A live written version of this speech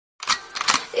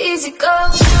easy go.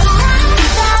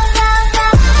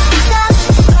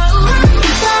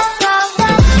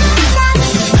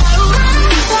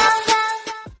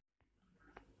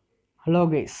 Hello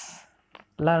guys,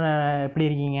 எல்லாம் எப்படி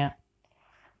இருக்கீங்க?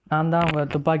 நான் தான்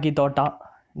உங்கள் துப்பாக்கி தோட்டா.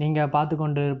 நீங்கள் பார்த்து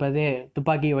கொண்டு இருப்பது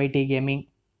துப்பாக்கி YT gaming.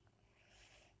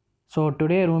 So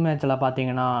today room மேட்சில்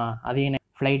பார்த்தீங்கன்னா அதிக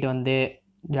ஃப்ளைட் வந்து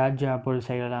ஜார்ஜியா புல்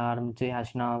சைடில் ஆரம்பித்து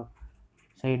அஷ்னா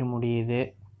சைடு முடியுது.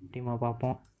 டீமாக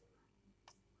பார்ப்போம்.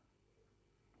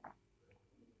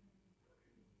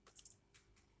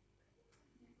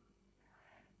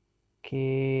 ஓகே,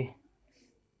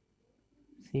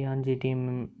 சிஆர்ஜி டீம்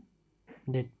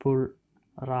டெட்புல்,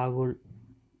 ராகுல்,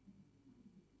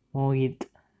 மோஹித்.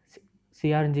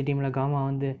 சிஆர்ஜி டீமில் காமா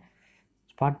வந்து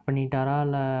ஸ்பாட் பண்ணிட்டாரா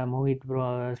இல்லை மோஹித் ப்ரோ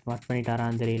ஸ்பாட்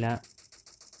பண்ணிட்டாரான்னு தெரியல.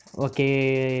 Okay,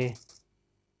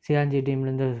 சிஆர்ஜி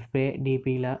டீம்லேருந்து spray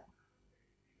டிபியில்.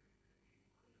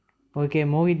 ஓகே,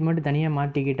 மோஹித் மட்டும் தனியாக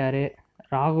மாட்டிக்கிட்டாரு.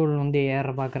 ராகுல் வந்து ஏற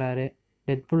பார்க்குறாரு.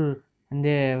 டெட்புல்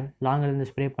வந்து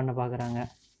லாங்கிலேருந்து ஸ்ப்ரே பண்ண பார்க்குறாங்க.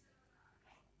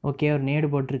 ஓகே, ஒரு நேடு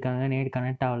போட்டிருக்காங்க. நேடு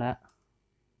கனெக்ட் ஆகலை.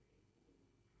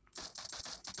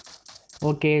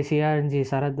 ஓகே, சிஆர்ஜி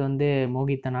சரத் வந்து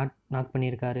மோஹித்தை நாக்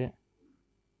பண்ணியிருக்காரு.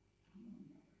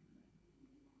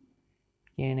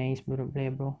 Okay, nice bro, play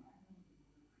bro.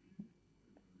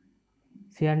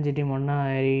 சிஆர்ஜி team ஒன்றா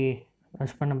ஏறி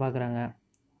ரஷ் பண்ண பார்க்குறாங்க.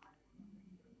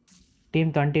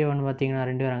 டீம் 21 பார்த்தீங்கன்னா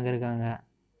 2 பேர் அங்கே இருக்காங்க.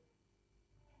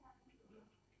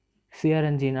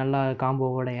 சிஆர்என்ஜி நல்லா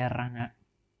காம்போவோட ஏறுறாங்க.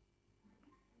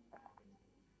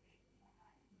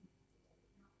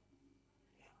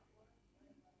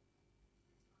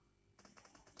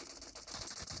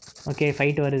 ஓகே,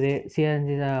 ஃபைட் வருது.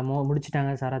 சிஆர்என்ஜி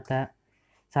முடிச்சிட்டாங்க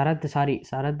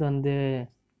சரத் வந்து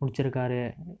முடிச்சிருக்காரு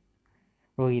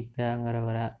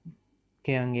ரோஹித்ங்கிறவரை.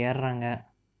 ஓகே, அவங்க ஏறுறாங்க.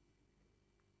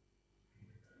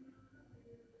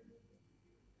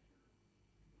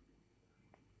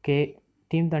 ஓகே,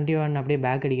 டீம் 21 அப்படியே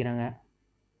பேக் அடிக்கிறாங்க.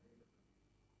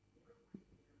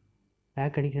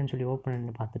 பேக் அடிக்கிறேன்னு சொல்லி ஓப்பன்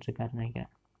பார்த்துட்ருக்காரு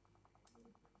நினைக்கிறேன்.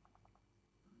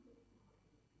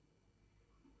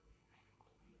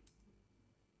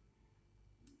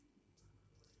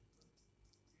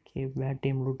 Okay, bad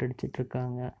team loot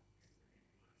அடிச்சிட்ருக்காங்க.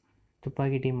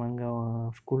 துப்பாக்கி டீம் அங்கே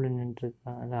ஸ்கூலில்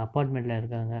நின்றுருக்காங்க, அந்த அப்பார்ட்மெண்ட்டில்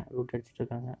இருக்காங்க, லூட்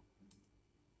அடிச்சிட்ருக்காங்க.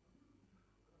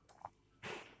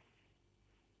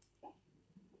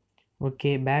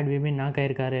 ஓகே, பேட் விமின் நாக்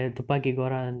ஆயிருக்காரு. துப்பாக்கி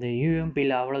கோரா அந்த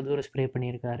யூஎம்பியில் அவ்வளோ தூரம் ஸ்ப்ரே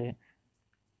பண்ணியிருக்காரு.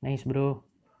 Nice bro.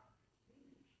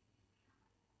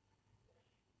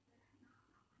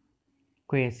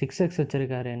 ஓகே, 6x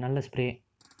வச்சுருக்காரு. நல்ல ஸ்ப்ரே.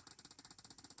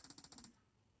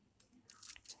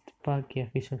 துப்பாக்கி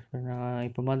அஃபீஷியல்ஸ்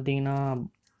இப்போ பார்த்தீங்கன்னா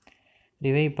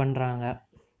ரிவைவ் பண்ணுறாங்க.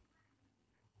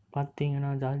 பார்த்தீங்கன்னா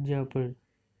ஜார்ஜியா புல்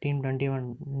டீம்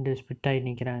 21 ஸ்பிட் ஆகி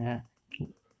நிற்கிறாங்க.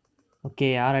 ஓகே,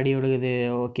 யார் அடி விழுகுது?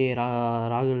 ஓகே,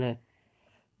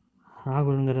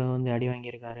 ராகுல்ங்கிறது வந்து அடி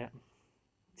வாங்கியிருக்காரு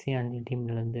சிஆர்ஜி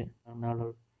டீம்லேருந்து. அதனால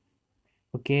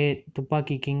ஓகே,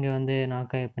 துப்பாக்கி கிங்கை வந்து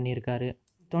நாக்க பண்ணியிருக்காரு.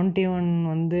 21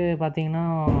 வந்து பார்த்தீங்கன்னா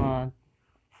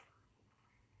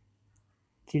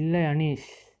சில்லை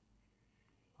அனீஷ்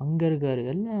அங்கே இருக்கார்.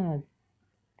 எல்லாம்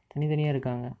தனித்தனியாக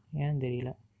இருக்காங்க, ஏன்னு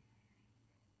தெரியல.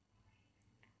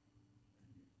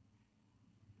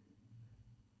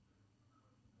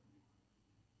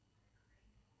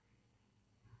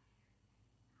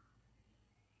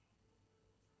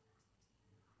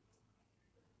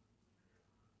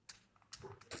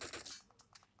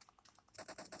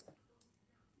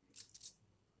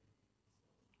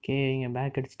 ஓகே, இங்கே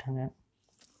பேக் அடிச்சிட்டாங்க.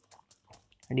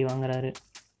 அடி வாங்குறாரு.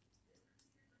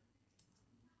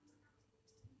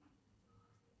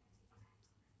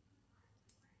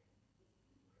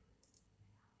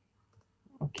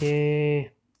 ஓகே,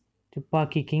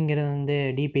 துப்பாக்கி கிங்கிறது வந்து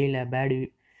டிபியில் பேட்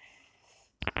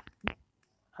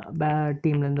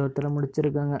டீம்லேருந்து ஒருத்தரை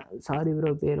முடிச்சிருக்காங்க. சாரி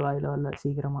ப்ரோ, பேர் வாயில் வரல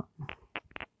சீக்கிரமாக.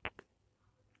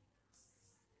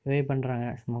 வே பண்ணுறாங்க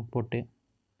ஸ்மோக் போட்டு.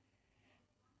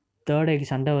 தேர்ட் ஐக்கு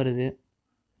சண்டை வருது.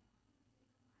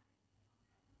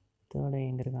 தேர்ட் ஐ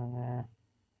எங்கே இருக்காங்க?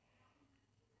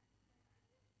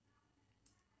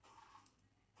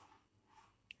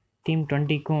 டீம்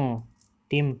 20க்கும்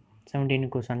டீம்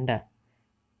 17க்கும் சண்டை.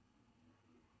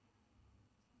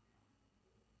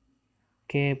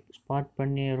 ஓகே, ஸ்பாட்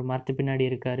பண்ணி ஒரு மரத்து பின்னாடி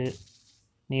இருக்கார்.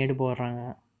 நேடு போடுறாங்க.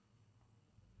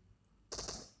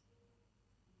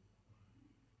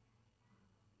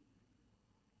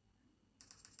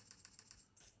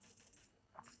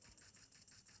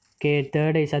 ஓகே,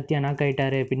 தேர்ட் ஐ சத்யா நாக்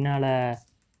ஆகிட்டார். பின்னால்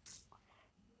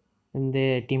இந்த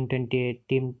டீம் 28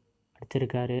 டீம்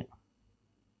அடிச்சிருக்காரு.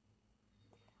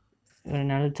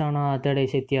 நினச்சானா தேர்டை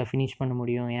சத்யா ஃபினிஷ் பண்ண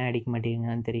முடியும், ஏன் அடிக்க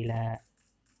மாட்டேங்குங்கன்னு தெரியல.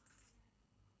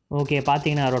 ஓகே,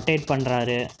 பார்த்தீங்கன்னா ரொட்டேட்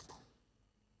பண்ணுறாரு,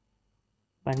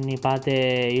 பண்ணி பார்த்து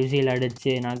யூசியில்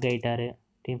அடித்து நாக் ஆகிட்டார்.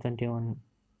 டீம் 21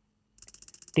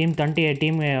 டீம் 28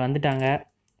 டீம் வந்துட்டாங்க.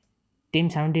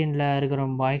 டீம் 17 இருக்கிற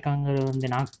பாய்க்காங்க வந்து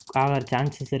நாக் ஆகிற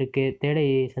சான்சஸ் இருக்குது. தேடை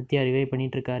சத்யா ரிவைவ்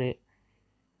பண்ணிகிட்ருக்காரு.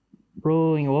 ப்ரோ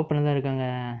இங்கே ஓப்பனில் தான் இருக்காங்க.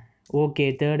 ஓகே,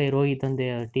 தேர்டு ரோஹித் வந்து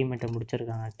டீம்மேட்டை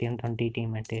முடிச்சிருக்காங்க. Team 20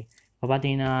 teammate. இப்போ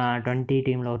பார்த்தீங்கன்னா 20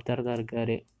 டீமில் ஒருத்தர் தான்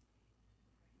இருக்கார்.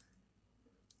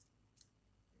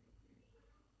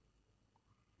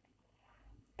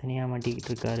 தனியாக மாட்டிக்கிட்டு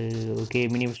இருக்காரு. ஓகே,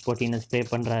 மினி ஸ்போர்ட்டினை ஸ்ப்ரே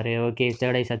பண்ணுறாரு. ஓகே,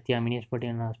 தேர்டை சத்யா மினி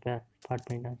ஸ்போர்ட்டினை ஸ்பாட்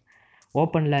பண்ணிட்டாங்க.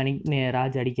 ஓப்பனில்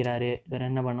ராஜ் அடிக்கிறாரு. வேறு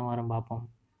என்ன பண்ணுவாருன்னு பார்ப்போம்.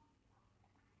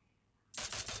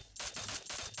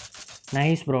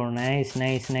 Nice bro, nice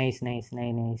nice nice nice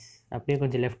nice nice. அப்படியே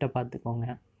கொஞ்சம் லெஃப்ட்டை பார்த்துக்கோங்க,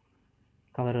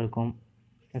 கவர் இருக்கும்.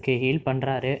 ஓகே, ஹீல்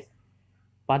பண்ணுறாரு.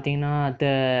 பார்த்தீங்கன்னா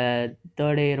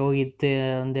தேர்டு ரோஹித்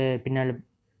வந்து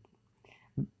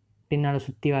பின்னால்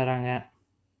சுற்றி வராங்க.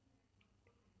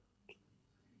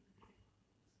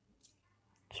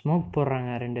 ஸ்மோக் போடுறாங்க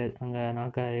 2 அங்கே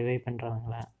நாக்க ரிவைவ்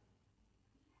பண்ணுறாங்களே.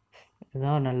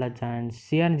 இதுதான் ஒரு நல்ல சான்ஸ்.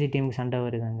 சிஆர்ஜி டீமுக்கு சண்டை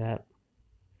வருது அங்கே.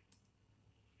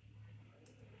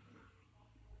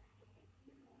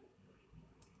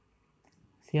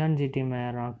 சிஆர்ஜி டீமை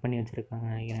நாக் பண்ணி வச்சுருக்காங்க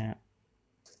நினைக்கிறேன்.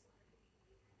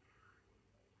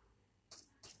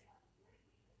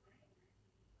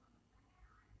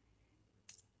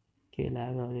 ஓகே,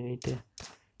 லேக் ஆகுது, வெயிட்டு.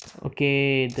 ஓகே,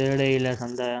 தேர்டையில்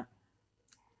சண்டை.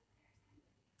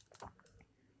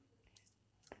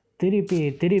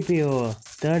 திருப்பியோ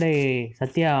தேர்டை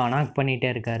சத்யா நாக் பண்ணிகிட்டே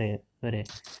இருக்கார் இவர்.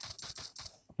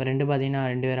 இப்போ 2 பார்த்தீங்கன்னா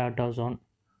 2 பேர் அவுட் ஆஃப் ஜோன்.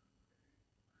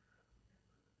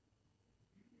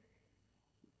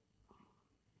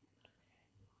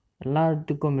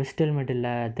 எல்லாத்துக்கும் மிஸ்ட் ஹெல்மெட்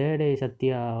இல்லை. தேர்டை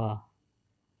சத்யா.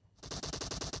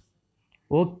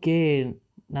 ஓகே,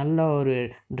 நல்ல ஒரு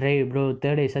டிரைவ் ப்ரோ.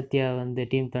 தேர்டை சத்யா வந்து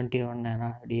டீம் 21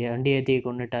 வண்டி ஏற்றி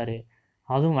கொண்டுட்டார்.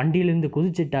 அதுவும் வண்டியிலேருந்து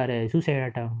குதிச்சிட்டாரு. சூசைட்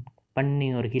அட்டம் பண்ணி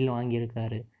ஒரு கில்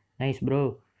வாங்கியிருக்காரு. Nice bro.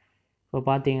 இப்போ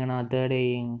பார்த்தீங்கன்னா தேர்டை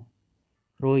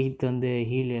ரோஹித் வந்து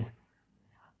ஹீல்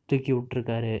தூக்கி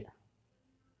விட்ருக்காரு.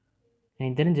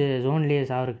 எனக்கு தெரிஞ்ச ஜோன்லேயே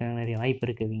சாவறதுக்கு நிறைய வாய்ப்பு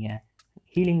இருக்குவீங்க.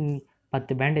 ஹீலிங்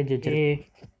 10 பேண்டேஜ் வச்சு.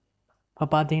 இப்போ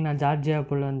பார்த்தீங்கன்னா ஜார்ஜியா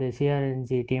புல் வந்து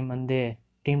சிஆர்என்ஜி டீம் வந்து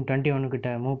டீம் 21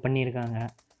 கிட்ட மூவ் பண்ணியிருக்காங்க.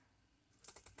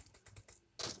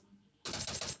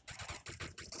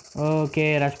 ஓகே,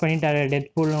 ரஷ் பண்ணிட்டாரு.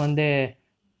 டெத் பூல் வந்து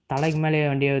தலைக்கு மேலே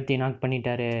வண்டியை ஊற்றி நாக்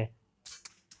பண்ணிட்டாரு.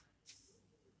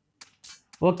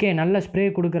 ஓகே, நல்ல ஸ்ப்ரே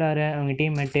கொடுக்குறாரு அவங்க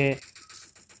teammate.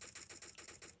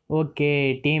 Okay,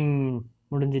 team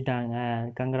முடிஞ்சிட்டாங்க.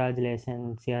 Congratulation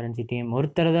சிஆர்என்ஜி team.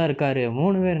 ஒருத்தர் தான் இருக்கார்,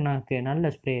 3 பேர் நாக்கு.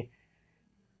 நல்ல ஸ்ப்ரே.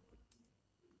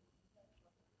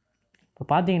 இப்போ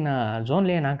பார்த்தீங்கன்னா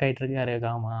ஜோன்லேயே நாக்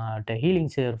ஆகிட்டுருக்காரு.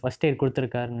 ஹீலிங்ஸ் ஃபஸ்ட் எய்ட்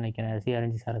கொடுத்துருக்காருன்னு நினைக்கிறேன்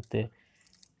சிஆர்என்ஜி சரத்து.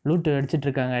 லூட்டு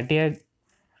அடிச்சிட்ருக்காங்க.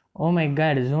 ஓ மை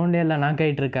காட், ஜோன்லேயே எல்லாம் நாக்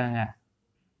ஆகிட்டுருக்காங்க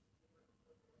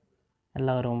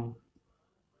எல்லோரும்.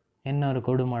 என்ன ஒரு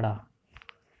கொடுமாடா.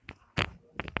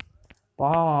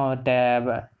 பாவம்,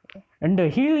 2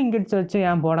 ஹீலிங் கிட்ஸ் வச்சு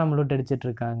ஏன் போடாமல் லூட்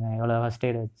அடிச்சிட்ருக்காங்க எவ்வளோ ஃபஸ்ட்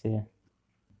எய்ட் வச்சு.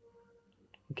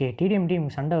 ஓகே, டிடிஎம்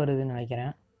டீம் சண்டை வருதுன்னு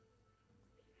நினைக்கிறேன்.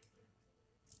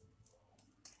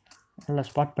 நல்லா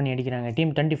ஸ்பாட் பண்ணி அடிக்கிறாங்க.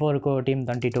 டீம் 24க்கும் டீம்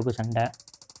 22க்கும் சண்டை.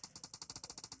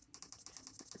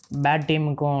 பேட்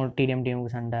டீமுக்கும் டிடிஎம்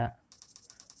டீமுக்கும் சண்டை.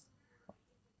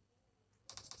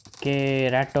 ஓகே,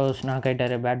 ரேட்டோஸ் நாக்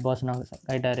ஆகிட்டாரு. பேட் பாஸ் நாக்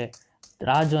ஆகிட்டாரு.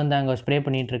 ராஜ் வந்து அங்கே ஸ்ப்ரே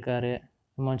பண்ணிகிட்ருக்காரு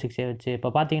M16 வச்சு. இப்போ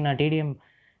பார்த்தீங்கன்னா டிடிஎம்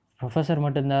ப்ரொஃபஸர்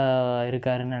மட்டும்தான்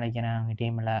இருக்காருன்னு நினைக்கிறேன் அவங்க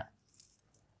டீமில்.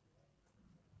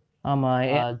 ஆமாம்,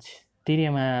 ராஜ்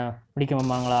டிடிஎம்மை பிடிக்க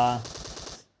வைப்பாங்களா?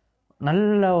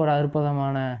 நல்ல ஒரு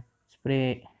அற்புதமான ஸ்ப்ரே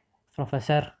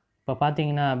ப்ரொஃபஸர். இப்போ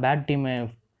பார்த்தீங்கன்னா பேட் டீமை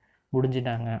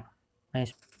முடிஞ்சிட்டாங்க.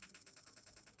 நைஸ்.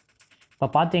 இப்போ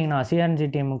பார்த்தீங்கன்னா சிஆர்என்ஜி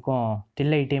டீமுக்கும்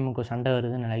தில்லை டீமுக்கும் சண்டை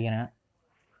வருதுன்னு நினைக்கிறேன்.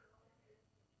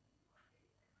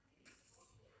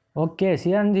 ஓகே,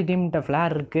 சிஆர்என்ஜி டீம்கிட்ட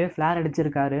ஃப்ளார் இருக்குது. ஃப்ளார்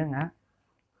அடிச்சிருக்காருங்க.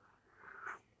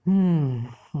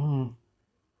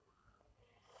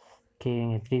 ஓகே,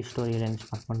 இங்கே 3 ஸ்டோரி லைன்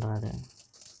ஸ்பாட் பண்ணுறாரு.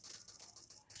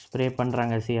 ஸ்ப்ரே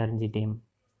பண்ணுறாங்க சிஆர்என்ஜி டீம்.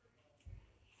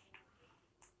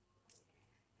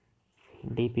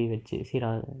 டிபி வச்சு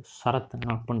சரத்தை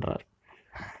நாக் பண்ணுறாரு,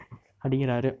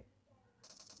 அடிக்கிறாரு.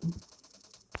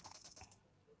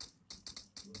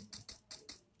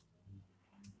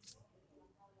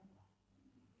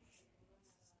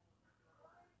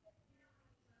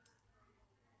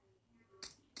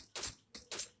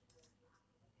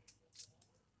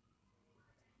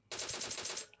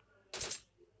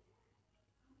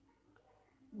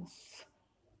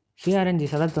 சிஆர்என்ஜி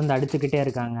சரத் வந்து அடிச்சுக்கிட்டே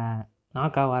இருக்காங்க.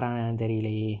 நாக்கா வரான்னு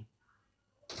தெரியலையே.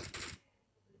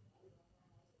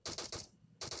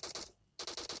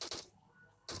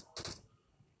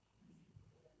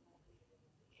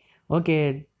 ஓகே,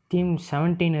 டீம்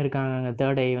 17 இருக்காங்க.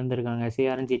 தேர்ட் ஐ வந்திருக்காங்க.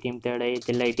 சிஆர்என்ஜி டீம் தேர்ட் ஐ,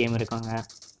 தில்லை டீம் இருக்காங்க.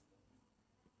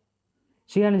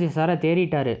 சிஆர்என்ஜி சரத்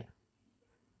ஏறிட்டாரு.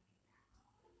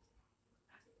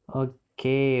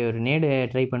 ஓகே, ஒரு நேடு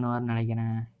ட்ரை பண்ணுவார்னு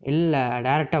நினைக்கிறேன். இல்லை,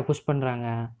 டேரெக்டாக புஷ் பண்ணுறாங்க.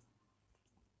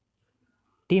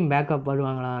 டீம் பேக்கப்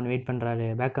வருவாங்களான்னு வெயிட் பண்ணுறாரு.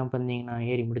 பேக்கப் வந்தீங்கன்னா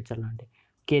ஏறி முடிச்சிடலான்ட்டு.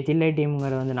 ஓகே, தில்லை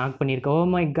டீம்ங்கிற வந்து நாக் பண்ணியிருக்கோம். ஓ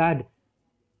மை காட்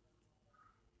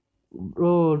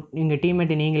ப்ரோ, எங்கள்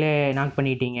டீம்மேட்டு நீங்களே நாக்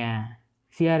பண்ணிட்டீங்க.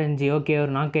 சிஆர்என்ஜி ஓகே,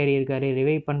 ஒரு நாக் ஏறி இருக்காரு.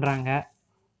 ரிவைவ் பண்ணுறாங்க.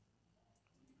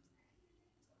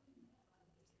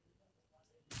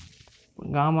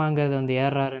 காமாங்கிறது வந்து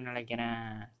ஏறுறாருன்னு நினைக்கிறேன்.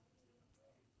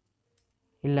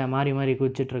 இல்லை, மாறி மாறி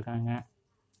குதிச்சிட்ருக்காங்க.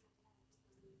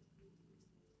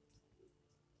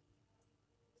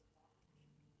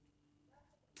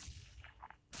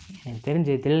 எனக்கு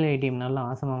தெரிஞ்சு தில்லை டீம் நல்லா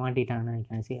ஆசமாக மாட்டிட்டாங்கன்னு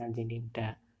நினைக்கிறேன் சிஆர்ஜி டீம்கிட்ட.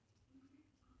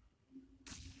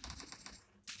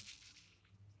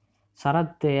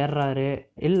 சரத் ஏறுறாரு.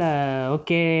 இல்லை,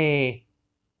 ஓகே,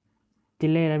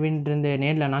 தில்லை ரவின்ட்டு இருந்து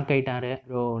நேரில் நாக் ஆகிட்டாரு.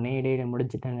 ப்ரோ, நேடே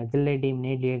முடிச்சுட்டாங்க. தில்லை டீம்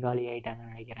நேட்லேயே காலி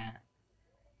ஆகிட்டாங்கன்னு நினைக்கிறேன்.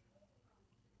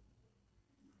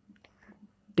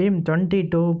 டீம்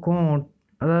 22க்கும்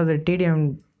அதாவது டிடிஎம்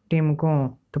டீமுக்கும்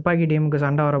துப்பாக்கி டீமுக்கு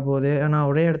சண்டை வரப்போகுது. ஆனால்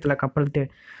ஒரே இடத்துல கப்பல்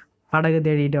படகு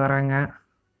தேடிட்டு வராங்க.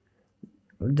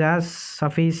 ஜாஸ்,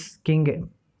 சஃபீஸ், கிங்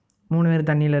 3 பேர்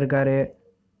தண்ணியில் இருக்கார்.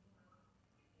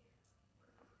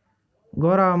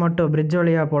 கோராவை மட்டும் பிரிட்ஜ்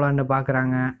வழியாக போகலான்னு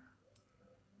பார்க்குறாங்க.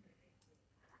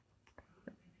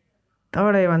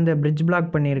 தேர்டை வந்து பிரிட்ஜ்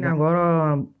பிளாக் பண்ணியிருக்காங்க. கோரா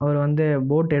அவர் வந்து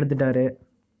போட் எடுத்துட்டார்.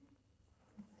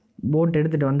 போட்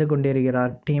எடுத்துகிட்டு வந்து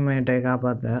கொண்டிருக்கிறார் டீம்மேட்டை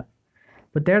காப்பாற்ற.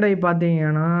 இப்போ தேடை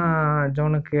பார்த்தீங்கன்னா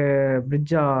ஜோனுக்கு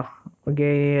பிரிட்ஜா ஓகே,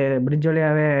 பிரிட்ஜ்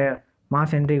வழியாகவே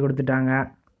மாஸ் என்ட்ரி கொடுத்துட்டாங்க.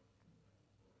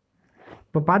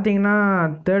 இப்போ பார்த்தீங்கன்னா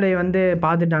தேர்டை வந்து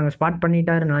பார்த்துட்டாங்க, ஸ்பாட்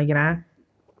பண்ணிட்டாருன்னு நினைக்கிறேன்.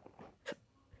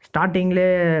 ஸ்டார்டிங்லே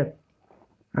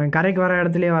கரைக்கு வர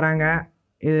இடத்துலையே வராங்க.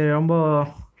 இது ரொம்ப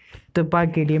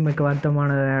துப்பாக்கி டீமுக்கு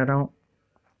வருத்தமான இடம்.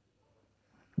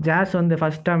 ஜாஸ் வந்து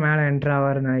ஃபஸ்ட்டாக மேலே என்ட்ரு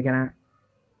ஆவார்னு நினைக்கிறேன்.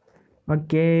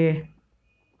 ஓகே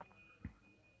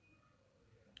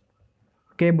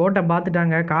ஓகே, போட்டை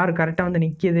பார்த்துட்டாங்க. கார் கரெக்டாக வந்து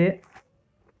நிற்கிது.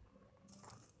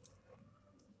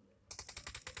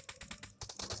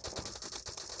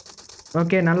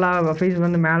 ஓகே, நல்லா ஃபீஸ்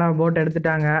வந்து மேலே போட்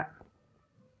எடுத்துட்டாங்க.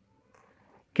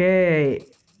 Okay,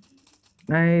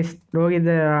 nice.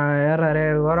 ரோஹித் ஏறாரு.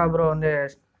 கோரா ப்ரோ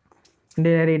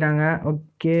வந்து ஏறிட்டாங்க.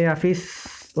 ஓகே, அஃபீஸ்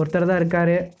ஒருத்தர் தான்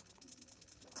இருக்கார்.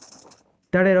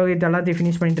 தேர்டே ரோஹித் எல்லாத்தையும்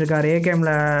ஃபினிஷ் பண்ணிட்டு இருக்காரு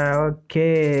ஏகேமில். ஓகே,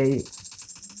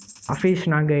 அஃபீஸ்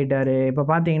நாக் ஆகிட்டார். இப்போ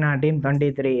பார்த்தீங்கன்னா டீம்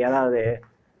 23 அதாவது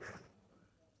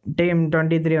டீம்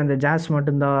 23 வந்து ஜாஸ்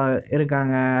மட்டும்தான்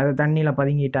இருக்காங்க. அது தண்ணியில்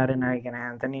பதுங்கிட்டாருன்னு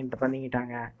நினைக்கிறேன். தண்ணியில்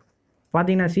பதுங்கிட்டாங்க.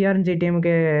 பார்த்தீங்கன்னா சிஆர்என்ஜி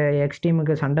டீமுக்கு எக்ஸ்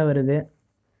டீமுக்கு சண்டை வருது.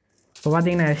 இப்போ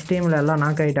பார்த்தீங்கன்னா எக்ஸ் டீமில் எல்லாம்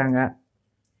நாக் ஆகிட்டாங்க.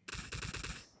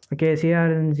 ஓகே,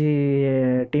 சிஆர்என்ஜி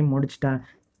டீம் முடிச்சிட்டாங்க.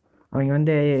 அவங்க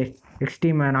வந்து எக்ஸ்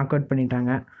டீமை நாக் அவுட்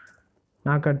பண்ணிட்டாங்க.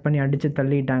 நாக் அவுட் பண்ணி அடித்து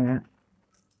தள்ளிட்டாங்க.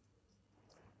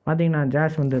 பார்த்தீங்கன்னா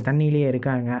ஜாஸ் வந்து தண்ணியிலே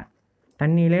இருக்காங்க.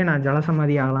 தண்ணியிலே நான்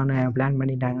ஜலசமாதி ஆகலான்னு பிளான்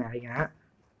பண்ணிட்டாங்க நினைக்கிறேன்.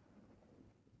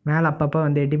 மேலே அப்பப்போ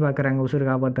வந்து எட்டி பார்க்குறாங்க உசுறு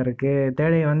காப்பாற்றுறதுக்கு.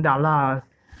 தேடை வந்து அல்லா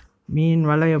மீன்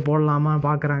வலையை போடலாமா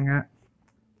பார்க்குறாங்க.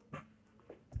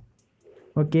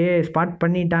 ஓகே, ஸ்பாட்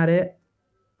பண்ணிட்டாரு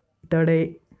தேர்டை.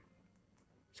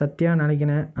 சத்யா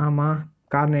நினைக்கிறேன். ஆமாம்,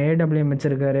 கார்னர் ஏடபிள்யூஎம்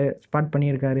வச்சுருக்காரு. ஸ்பாட்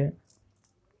பண்ணியிருக்காரு.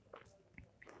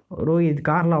 ரோஹித்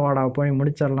காரில் வாடா போய்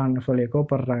முடிச்சிடலான்னு சொல்லி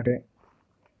கூப்பிட்றாரு.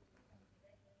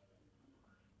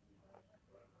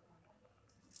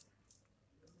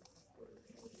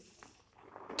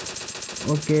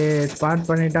 ஓகே, ஸ்பாட்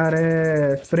பண்ணிட்டாரு.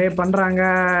 ஸ்ப்ரே பண்ணுறாங்க.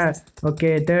 ஓகே,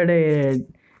 தேர்டு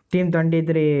டீம்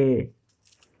 23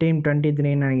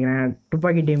 நினைக்கிறேன்.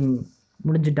 துப்பாக்கி டீம்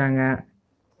முடிஞ்சிட்டாங்க.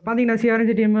 பார்த்தீங்கன்னா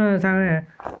சிஆர்என்ஜி டீமு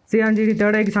சிஆர்என்ஜி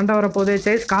தேர்டைக்கு சண்டை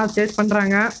வரப்போகுது. கார் சேஸ்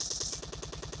பண்ணுறாங்க.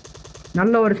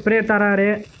 நல்ல ஒரு ஸ்ப்ரே தராரு.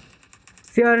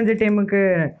 சிஆர்என்ஜி டீமுக்கு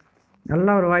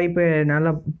நல்ல ஒரு வாய்ப்பு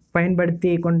நல்லா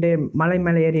பயன்படுத்தி கொண்டு மலை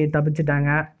மேலே ஏறி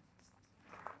தப்பிச்சிட்டாங்க.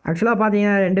 ஆக்சுவலாக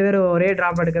பார்த்தீங்கன்னா 2 பேரும் ஒரே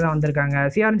ட்ராப் எடுக்க தான் வந்திருக்காங்க.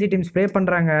 சிஆர்என்ஜி டீம் ஸ்ப்ரே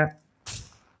பண்ணுறாங்க.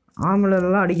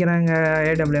 ஆம்புலெல்லாம் அடிக்கிறாங்க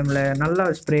ஏடபிள்யூஎம்மில். நல்ல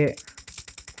ஸ்ப்ரே.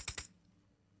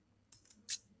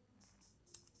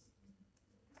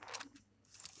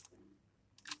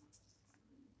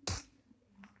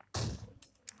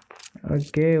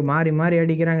 ஓகே, மாறி மாறி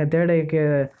அடிக்கிறாங்க. தேர்டைக்கு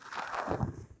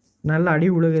நல்ல அடி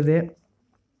உழுகுது.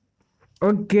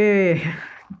 ஓகே,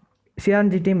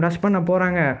 சிஆர்என்ஜி டீம் ரஷ் பண்ண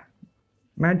போகிறாங்க.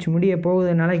 மேட்ச் முடிய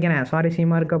போகுதுன்னு நினைக்கிறேன்.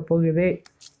 சுவாரஸ்யமாக இருக்க போகுது.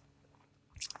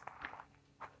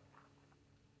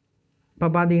 இப்போ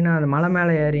பார்த்தீங்கன்னா அது மலை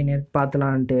மேலே ஏறி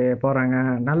பார்த்துலான்ட்டு போகிறாங்க.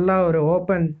 நல்லா ஒரு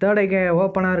ஓப்பன் தேர்டைக்கு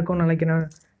ஓப்பனாக இருக்கும்னு நினைக்கிறேன்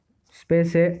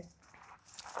ஸ்பேஸு.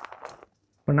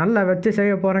 இப்போ நல்லா வச்சு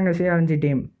செய்ய போகிறாங்க சிஆர்ஜி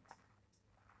டீம்.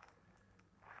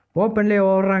 ஓப்பன்லேயே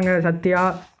ஓடுறாங்க சத்யா.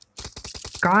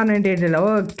 கார் 98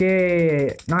 ஓகே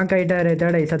நாக் ஆகிட்டார்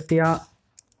தேர்டை சத்யா.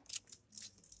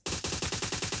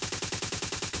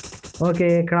 ஓகே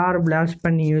கார் பிளாஸ்ட்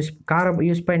பண்ணி காரை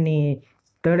யூஸ் பண்ணி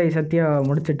தேர்டை சத்யா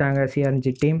முடிச்சுட்டாங்க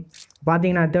சிஆர்ஜி டீம்.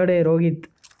 பார்த்தீங்கன்னா தேர்டை ரோஹித்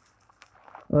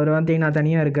அவர் பார்த்தீங்கன்னா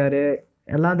தனியாக இருக்கார்.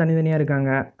 எல்லாம் தனித்தனியாக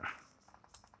இருக்காங்க.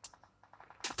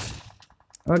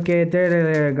 ஓகே தேர்டு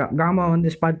காமா வந்து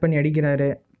ஸ்பாட் பண்ணி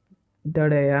அடிக்கிறாரு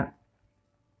தேர்டைய.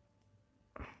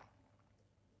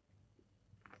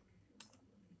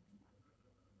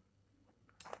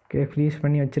 ஓகே ஃப்ரீஸ்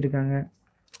பண்ணி வச்சுருக்காங்க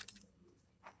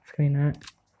ஸ்க்ரீனை.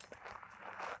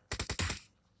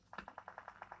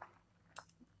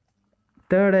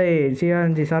 தேர்டை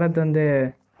சிஆர்ஜி சரத் வந்து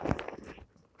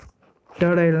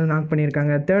தேர்டையில் நாக்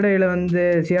பண்ணியிருக்காங்க. தேர்டையில் வந்து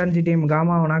சிஆர்ஜி டீம்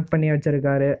காமாவை நாக் பண்ணி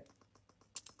வச்சுருக்காரு.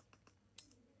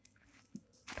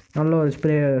 நல்ல ஒரு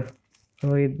ஸ்ப்ரே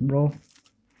ரோஹித் ப்ரோ.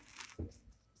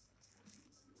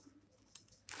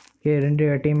 ஓகே 2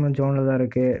 டீமும் ஜோனில் தான்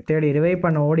இருக்குது. தேர்டை ரிவைவ்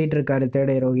பண்ண ஓடிட்டுருக்காரு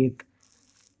தேர்டை ரோஹித்.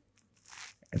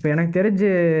 இப்போ எனக்கு தெரிஞ்சு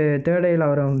தேர்டையில்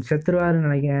அவர் செத்துருவாருன்னு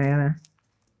நினைக்கிறேன். ஏன்னா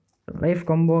லைஃப்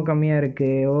ரொம்ப கம்மியாக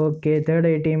இருக்குது. ஓகே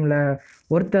தேர்டை டீமில்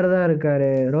ஒருத்தர் தான் இருக்கார்,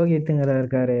 ரோஹித்துங்கிற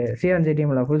இருக்கார். சிஆர்ஜி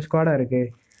டீமில் ஃபுல் ஸ்குவாடாக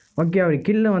இருக்குது. ஓகே அவர்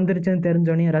கில்லு வந்துருச்சுன்னு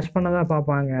தெரிஞ்சோடனே ரஷ் பண்ண தான்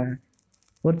பார்ப்பாங்க.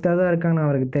 ஒருத்தர் தான் இருக்காங்கன்னு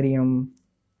அவருக்கு தெரியும்.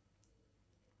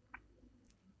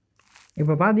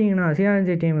 இப்போ பார்த்தீங்கன்னா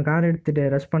சிஆர்ஜி டீம் கார் எடுத்துகிட்டு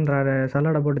ரஷ் பண்ணுறாரு.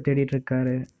 சல்லடை போட்டு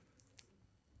தேடிட்டுருக்காரு.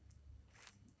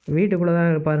 வீட்டுக்குள்ளே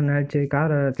தான் இருப்பார் நினச்சி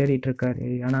காரை தேடிட்டுருக்காரு.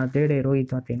 ஆனால் தேடை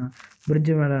ரோஹித் பார்த்தீங்கன்னா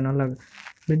பிரிட்ஜு மேலே நல்லா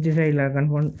பிரிட்ஜு சைடில்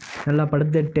கன்ஃபார்ம் நல்லா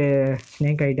படுத்துட்டு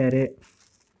ஸ்னேக் ஆகிட்டார்.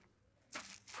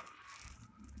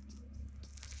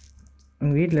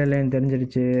 வீட்டில் இல்லைன்னு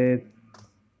தெரிஞ்சிருச்சு.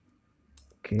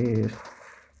 ஓகே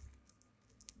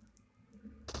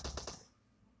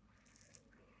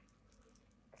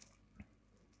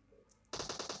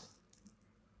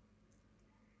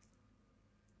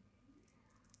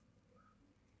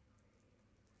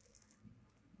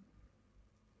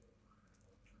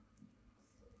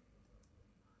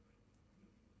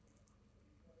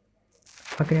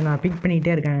ஓகே நான் பிக்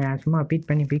பண்ணிக்கிட்டே இருக்கேங்க. சும்மா பிக்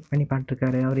பண்ணி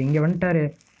பார்த்துருக்காரு. அவர் இங்கே வந்துட்டார்.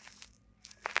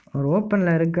 அவர்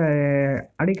ஓப்பனில் இருக்க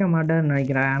அடிக்க மாட்டார்னு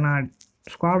நினைக்கிறேன். ஆனால்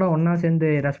ஸ்குவாடை ஒன்றா சேர்ந்து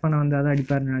ரஷ் பண்ண வந்தால் தான்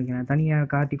அடிப்பார்னு நினைக்கிறேன். தனியாக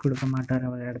காட்டி கொடுக்க மாட்டார்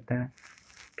அவர் இடத்த.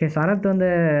 ஓகே சரத் வந்து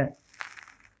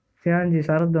சிஆர்ஜி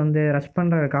சரத் வந்து ரஷ்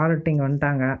பண்ணுற கார்ட்டு இங்கே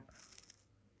வந்துட்டாங்க.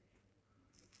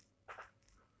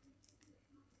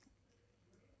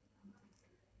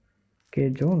 ஓகே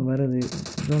ஜோன் வருது.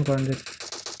 ஜோன் குறைஞ்சி.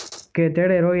 ஓகே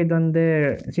தேர்டை ரோஹித் வந்து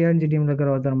சிஆர்ஜி டீமில் இருக்கிற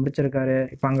ஒருத்தர் முடிச்சிருக்காரு.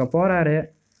 இப்போ அங்கே போகிறாரு.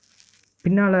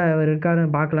 பின்னால் அவர்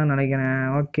இருக்காருன்னு பார்க்கலான்னு நினைக்கிறேன்.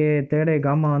 ஓகே தேர்டை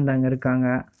காமா வந்து அங்கே இருக்காங்க.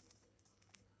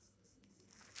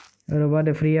 ஒரு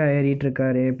பாட்டு ஃப்ரீயாக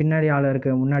ஏறிட்டுருக்காரு. பின்னாடி ஆள்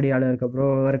இருக்குது, முன்னாடி ஆள் இருக்குது.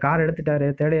 அப்புறம் ஒரு கார் எடுத்துட்டாரு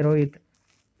தேர்டை ரோஹித்.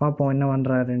 பார்ப்போம் என்ன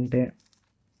பண்ணுறாருன்ட்டு.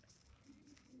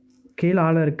 கீழே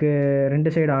ஆள் இருக்குது,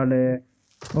 2 சைடு ஆள்.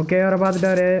 ஓகே அவரை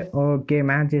பார்த்துட்டாரு. Okay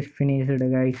match is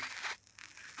finished guys.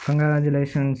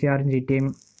 Congratulation சிஆர்ஜி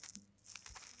team.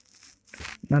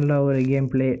 நல்ல ஒரு கேம்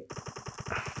பிளே.